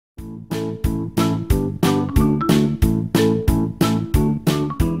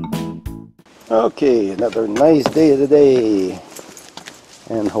Okay, another nice day today.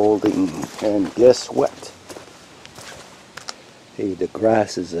 And holding, and guess what? Hey, the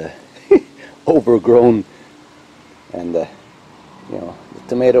grass is overgrown, and you know, the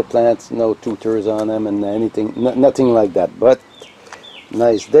tomato plants, no tutors on them and anything, nothing like that. But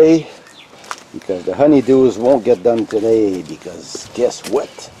nice day, because the honeydews won't get done today, because guess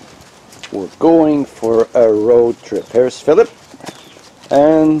what? We're going for a road trip. Here's Philip,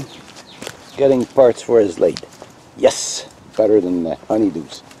 and getting parts for his lathe. Yes, better than the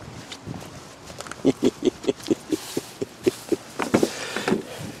honeydews.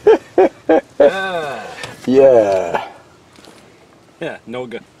 Yeah. Yeah, no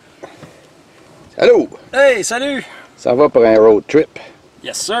good. Hello. Hey, salut. Ça va pour un road trip?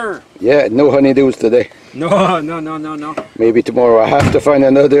 Yes, sir. Yeah, no honeydews today. No. Maybe tomorrow. I have to find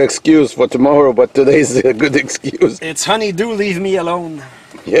another excuse for tomorrow, but today's a good excuse. It's honeydew, leave me alone.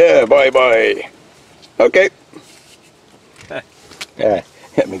 Yeah, bye-bye. Okay. Yeah,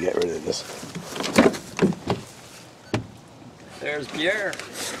 let me get rid of this. There's Pierre.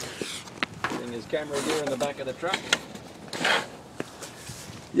 Putting his camera gear in the back of the truck.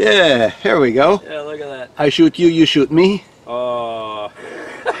 Yeah, here we go. Yeah, look at that. I shoot you, you shoot me. Oh.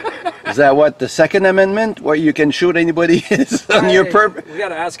 Is that what the Second Amendment, where you can shoot anybody is on your purpose? We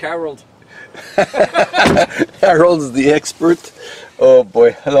gotta ask Harold. Harold's the expert. Oh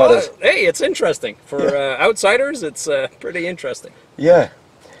boy, a lot of... Hey, it's interesting. For outsiders, it's pretty interesting. Yeah,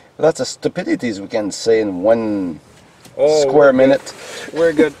 lots of stupidities we can say in one Oh, square minute.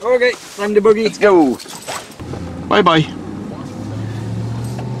 We're good. Okay, time to boogie. Let's go. Bye-bye.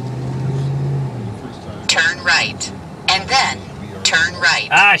 Turn right, and then turn right.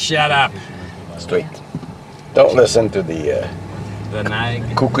 Ah, shut up. Straight. Don't listen to the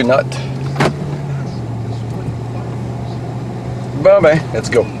nag. cuckoo nut. Bye-bye. Let's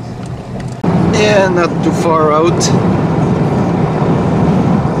go. Yeah, not too far out.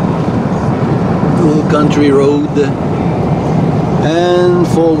 Little country road. And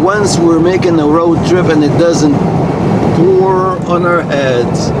for once we're making a road trip and it doesn't pour on our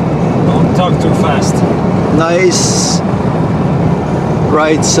heads. Don't talk too fast. Nice,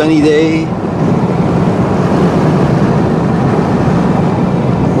 bright, sunny day.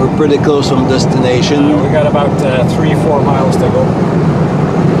 We're pretty close from destination. We got about 3-4 miles to go.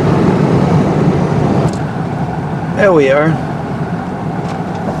 There we are.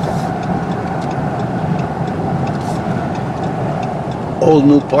 All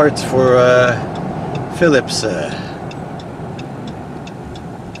new parts for Philip's.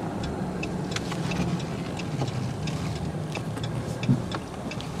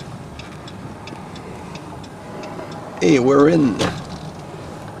 Hey, we're in.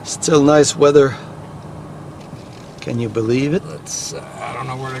 Still nice weather. Can you believe it? Let's, I don't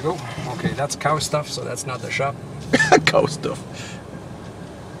know where to go. Okay, that's cow stuff, so that's not the shop. Cow stuff.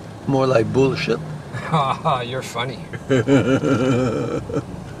 More like bullshit. Haha, you're funny. There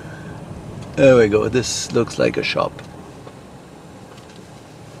we go. This looks like a shop.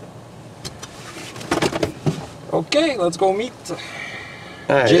 Okay, let's go meet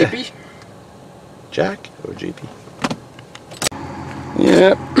Yeah. JP. Jack or JP?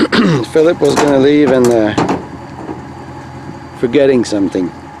 Yeah, Philip was gonna leave and forgetting something.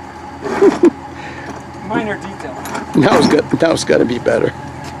 Minor detail. Now it's gotta be better.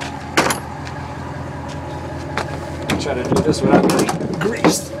 Try to do this without getting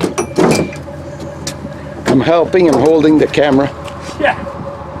greased. I'm helping, I'm holding the camera. Yeah,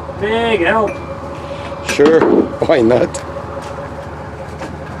 big help. Sure, why not?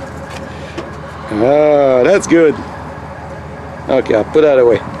 Ah, that's good. Okay, I'll put that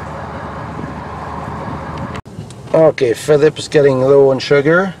away. Okay, Philip's getting low on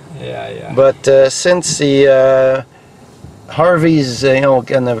sugar. Yeah. But since the Harvey's, you know,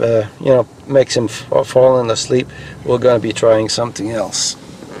 kind of, you know, makes him falling asleep, we're gonna be trying something else.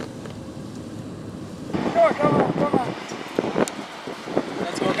 Come on.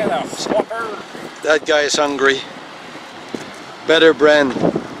 Let's go get a swapper. That guy is hungry. Better brand.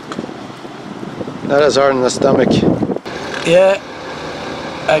 Not as hard on the stomach. Yeah,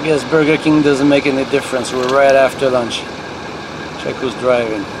 I guess Burger King doesn't make any difference. We're right after lunch. Check who's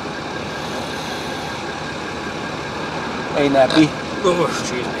driving. Hey, Nappy. Oh,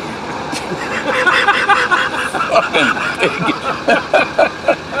 excuse me.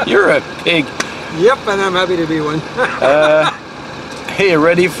 You're a pig. Yep, and I'm happy to be one. Hey,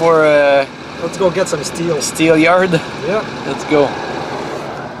 ready for let's go get some steel. Steel yard? Yep. Let's go.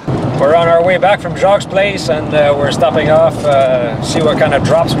 We're on our way back from Jacques' place, and we're stopping off, see what kind of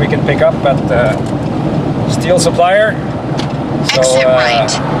drops we can pick up at the steel supplier. Exit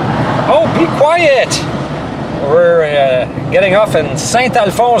right. Oh, be quiet! We're getting off in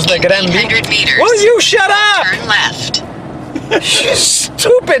Saint-Alphonse de Granby. 800 meters. Will you shut up? Turn left.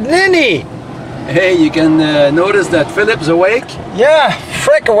 Stupid ninny! Hey, you can notice that Philip's awake. Yeah,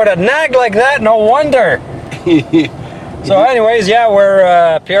 frick, with a nag like that, no wonder. So anyways, yeah,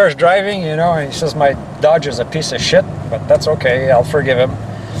 we're Pierre's driving, you know, he says my Dodge is a piece of shit, but that's okay, I'll forgive him.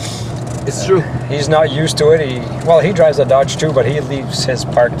 It's true. He's not used to it. He drives a Dodge too, but he leaves his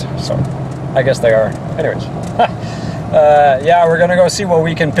parked, so I guess they are. Anyways, yeah, we're gonna go see what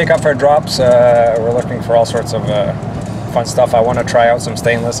we can pick up for drops. We're looking for all sorts of fun stuff. I want to try out some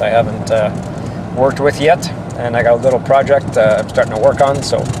stainless I haven't worked with yet, and I got a little project I'm starting to work on,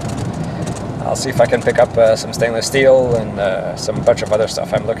 so I'll see if I can pick up some stainless steel and some bunch of other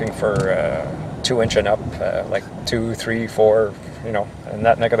stuff. I'm looking for 2-inch and up, like 2, 3, 4, you know, in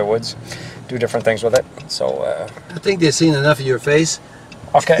that neck of the woods. Do different things with it. So I think they've seen enough of your face.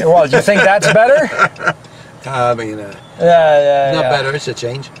 okay, well, do you think that's better? I mean, Yeah, not better. It's a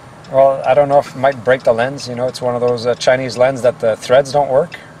change. Well, I don't know if it might break the lens. You know, it's one of those Chinese lenses that the threads don't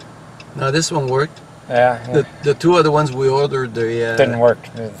work. No, this one worked. Yeah. The two other ones we ordered, they Didn't work.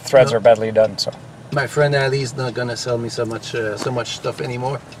 The threads are badly done. So. My friend Ali's not gonna sell me so much stuff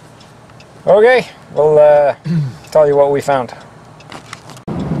anymore. Okay, we'll tell you what we found.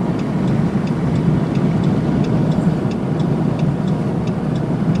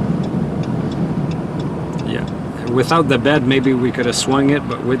 Yeah, without the bed, maybe we could have swung it,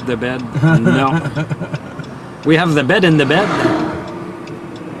 but with the bed, no. We have the bed in the bed.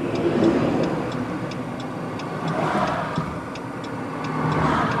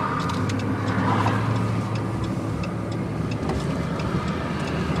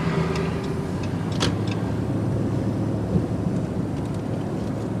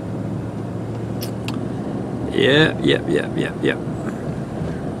 Yeah.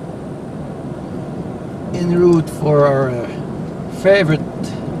 En route for our favorite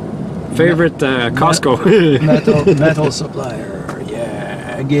Costco metal supplier.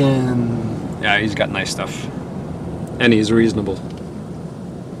 Yeah, again. Yeah, he's got nice stuff, and he's reasonable.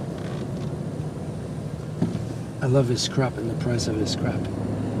 I love his scrap and the price of his scrap.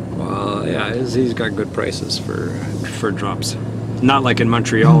 Well, yeah, he's got good prices for drops. Not like in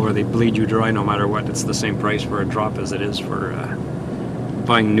Montreal where they bleed you dry no matter what. It's the same price for a drop as it is for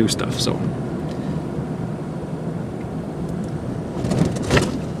buying new stuff. So.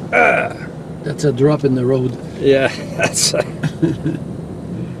 That's a drop in the road. Yeah, that's.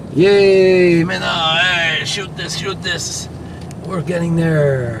 Yay, Menard! Hey, shoot this! We're getting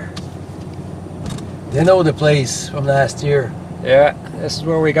there. They know the place from last year. Yeah, this is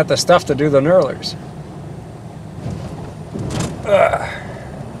where we got the stuff to do the knurlers.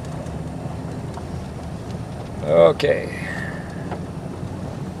 Okay.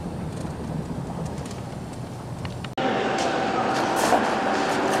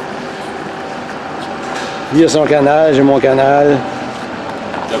 Lui a son canal, j'ai mon canal.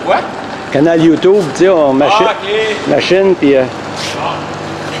 De quoi? Canal YouTube, tu sais, on machine, puis...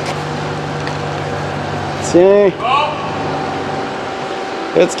 Tiens.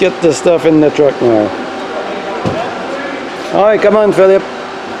 Let's get the stuff in the truck now. All right, come on, Philippe.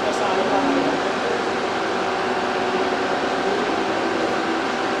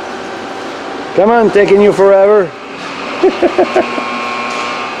 Come on, taking you forever.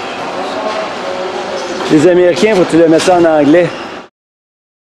 Les Américains, faut que tu le mettes ça en anglais.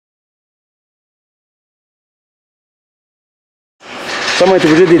 Ça, moi, t'es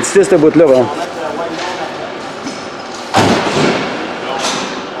obligé d'éditer ce bout-là, bon.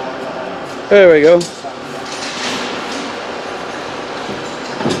 There we go.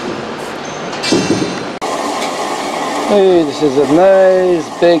 Hey, this is a nice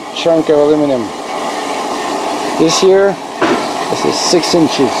big chunk of aluminum. This here, this is 6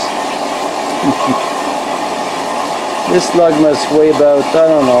 inches. This lug must weigh about, I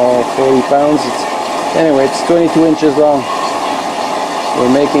don't know, 40 pounds. Anyway, it's 22 inches long.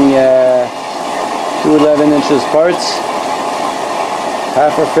 We're making 2 11 inches parts.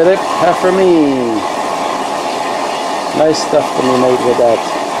 Half for Philip, half for me. Nice stuff to be made with that.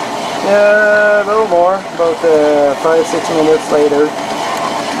 Yeah, a little more, about 5-6 minutes later.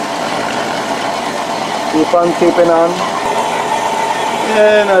 Keep on keeping on.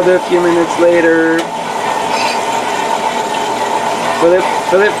 Another few minutes later.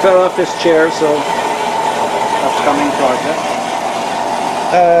 Philip fell off his chair, so upcoming project.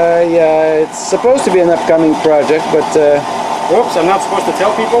 Yeah, it's supposed to be an upcoming project, but Oops, I'm not supposed to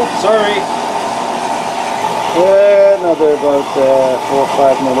tell people? Sorry. yeah, another about 4 or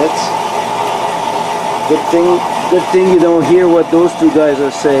 5 minutes. Good thing you don't hear what those two guys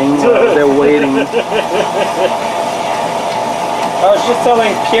are saying while they're waiting. I was just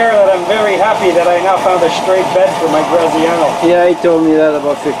telling Pierre that I'm very happy that I now found a straight bed for my Graziano. Yeah, he told me that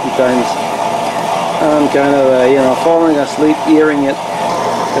about 50 times. I'm kind of, you know, falling asleep hearing it.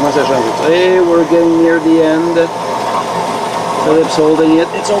 Hey, we're getting near the end. Philip's holding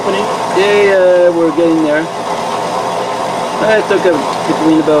it. It's opening. Yeah, we're getting there. It took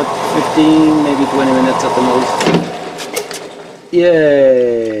between about 15, maybe 20 minutes at the most.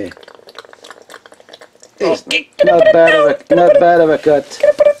 Yay! It's not bad of a cut.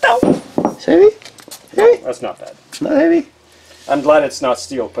 It's heavy? Heavy? That's not bad. Not heavy? I'm glad it's not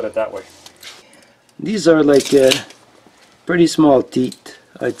steel, put it that way. These are like pretty small teeth.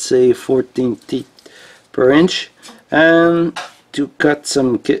 I'd say 14 teeth per inch. And to cut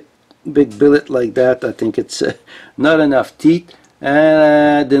some big billet like that, I think it's not enough teeth. And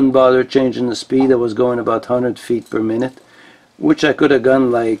I didn't bother changing the speed. I was going about 100 feet per minute, which I could have gone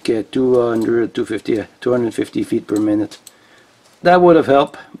like 250 feet per minute. That would have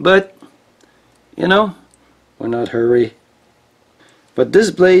helped, but you know, we're not hurry. But this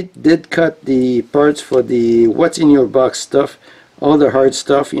blade did cut the parts for the what's in your box stuff, all the hard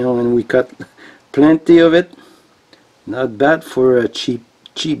stuff, you know, and we cut plenty of it. Not bad for a cheap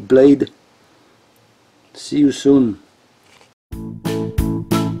blade. See you soon.